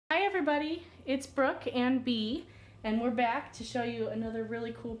everybody, it's Brooke and B, and we're back to show you another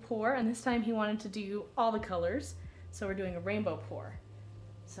really cool pour, and this time he wanted to do all the colors, so we're doing a rainbow pour.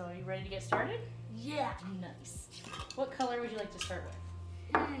 So are you ready to get started? Yeah. Nice. What color would you like to start with?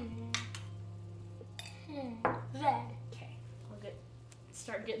 Red. Okay, I'll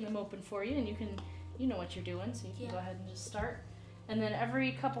start getting them open for you, and you know what you're doing, so you can go ahead and just start. And then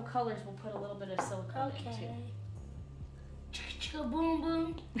every couple colors we'll put a little bit of silicone in too. Boom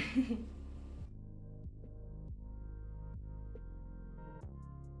boom.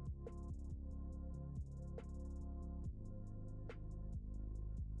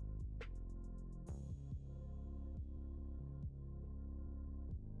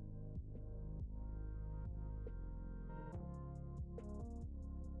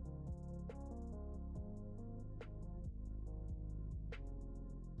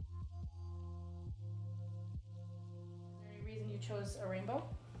 Reason you chose a rainbow?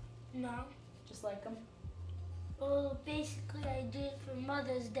 No. Just like them? Well, basically I did it for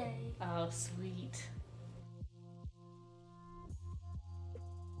Mother's Day. Oh, sweet.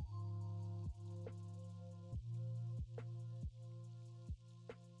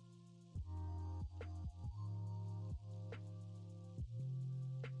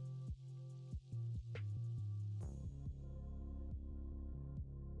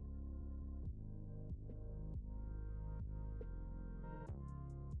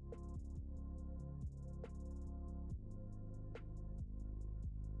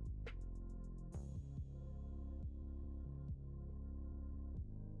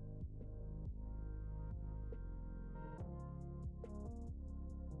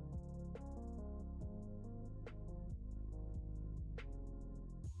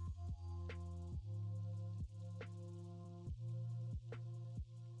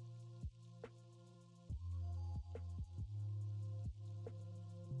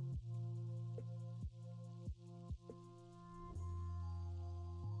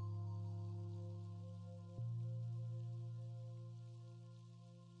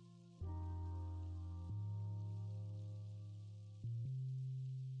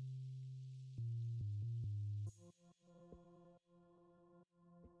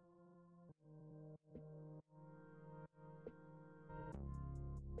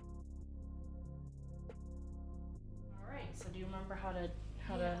 So do you remember how to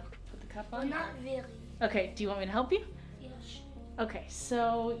put the cup on? Well, not really. Okay, do you want me to help you? Yes. Okay,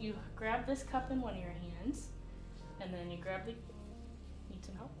 so you grab this cup in one of your hands, and then you grab the, need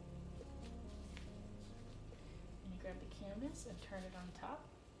some help? And you grab the canvas and turn it on top.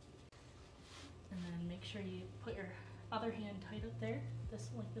 And then make sure you put your other hand tight up there,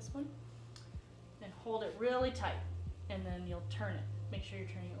 like this one, and hold it really tight. And then you'll turn it. Make sure you're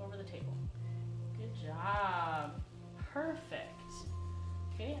turning it over the table. Good job. Perfect.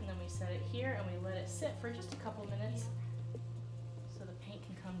 Okay, and then we set it here and we let it sit for just a couple minutes so the paint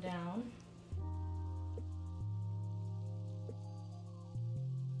can come down.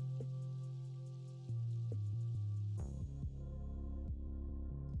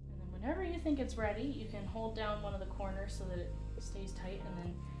 And then whenever you think it's ready, you can hold down one of the corners so that it stays tight, and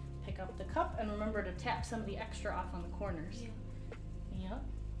then pick up the cup, and remember to tap some of the extra off on the corners. Yep.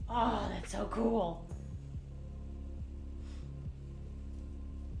 Oh, that's so cool.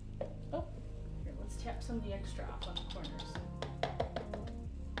 Oh, here, let's tap some of the extra off on the corners,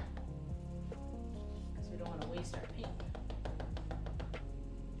 because we don't want to waste our paint.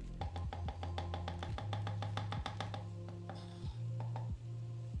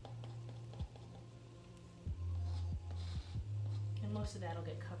 And most of that will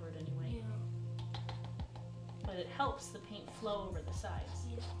get covered anyway. Yeah. But it helps the paint flow over the sides,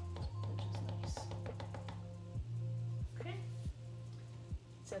 which is nice. Okay.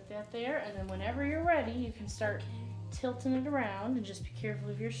 Set that there, and then whenever you're ready, you can start tilting it around, and just be careful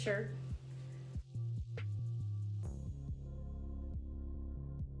of your shirt.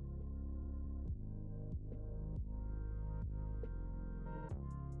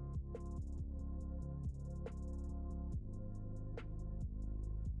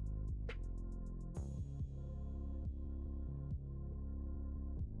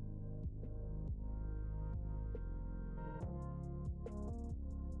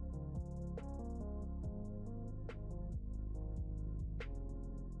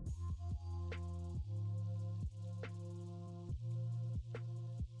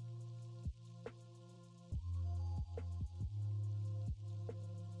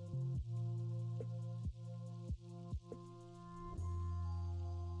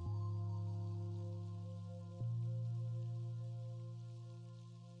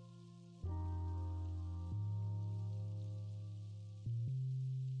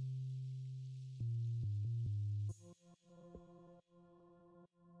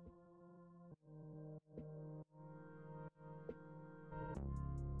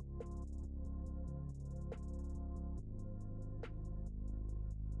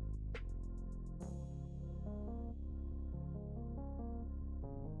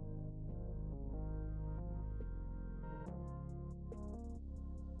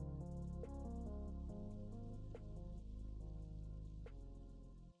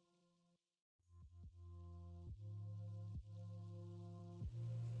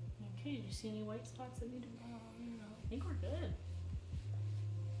 Did you see any white spots that need to be? No. I think we're good.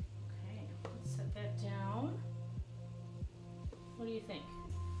 Okay, let's set that down. What do you think?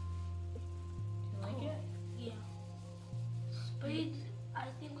 Do you like it? Yeah. But I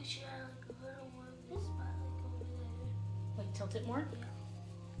think we should add like a little more of this spot, like over there. Like tilt it more? Yeah.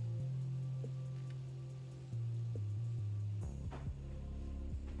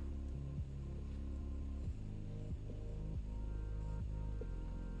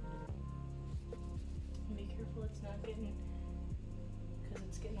 Be careful it's not getting, because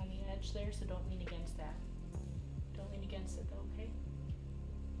it's getting on the edge there, so don't lean against that. Don't lean against it though, okay?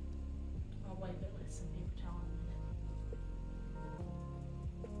 I'll wipe it with some paper towel in a minute.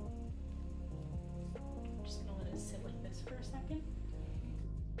 I'm just gonna let it sit like this for a second.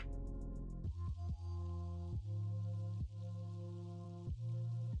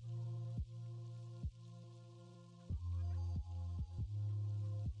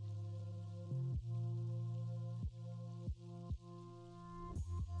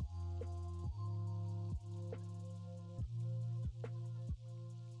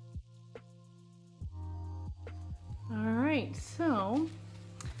 Alright, so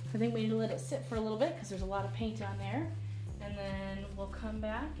I think we need to let it sit for a little bit because there's a lot of paint on there. And then we'll come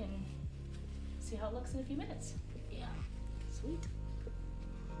back and see how it looks in a few minutes. Yeah. Sweet.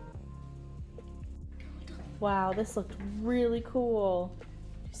 Wow, this looked really cool.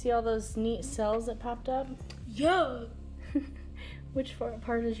 You see all those neat cells that popped up? Yeah. Which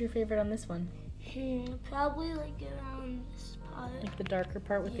part is your favorite on this one? Probably like around this part. Like the darker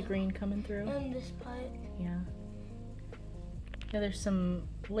part with the green coming through? And this part. Yeah. Yeah, there's some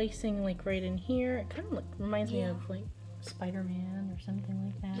lacing like right in here. It kind of reminds me of like Spider-Man or something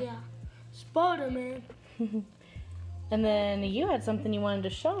like that. Yeah, Spider-Man. And then you had something you wanted to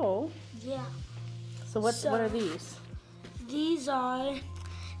show. Yeah. So what are these? This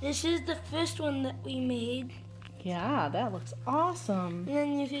is the first one that we made. Yeah, that looks awesome. And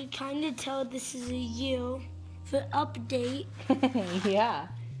then you can kind of tell this is a U for update. Yeah.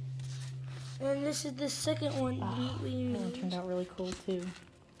 And this is the second one we made. That one turned out really cool too.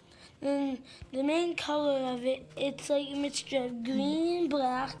 And the main color of it, it's like a mixture of green and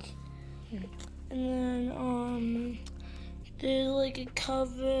black. And then there's like a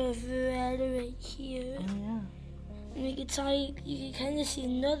cover of red right here. Oh yeah. And you can kind of see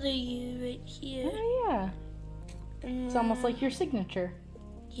another U right here. Oh yeah. And It's almost like your signature.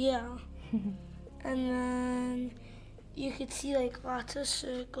 Yeah. And then you could see like lots of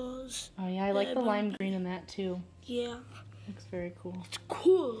circles. Oh yeah, I like the lime green in that too. Yeah. Looks very cool. It's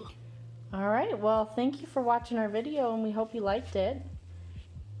cool. All right, well, thank you for watching our video, and we hope you liked it.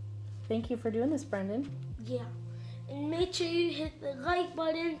 Thank you for doing this, Brendan. Yeah. And make sure you hit the like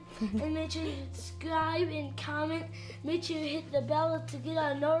button, and make sure you subscribe and comment. Make sure you hit the bell to get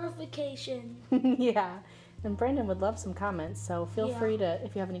our notification. Yeah, and Brendan would love some comments, so feel free to,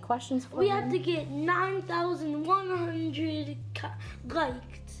 if you have any questions for him. We have to get 9,100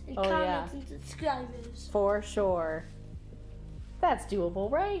 likes and comments and subscribers. For sure. That's doable,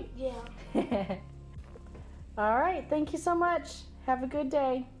 right? Yeah. All right, thank you so much. Have a good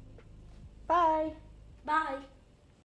day. Bye. Bye.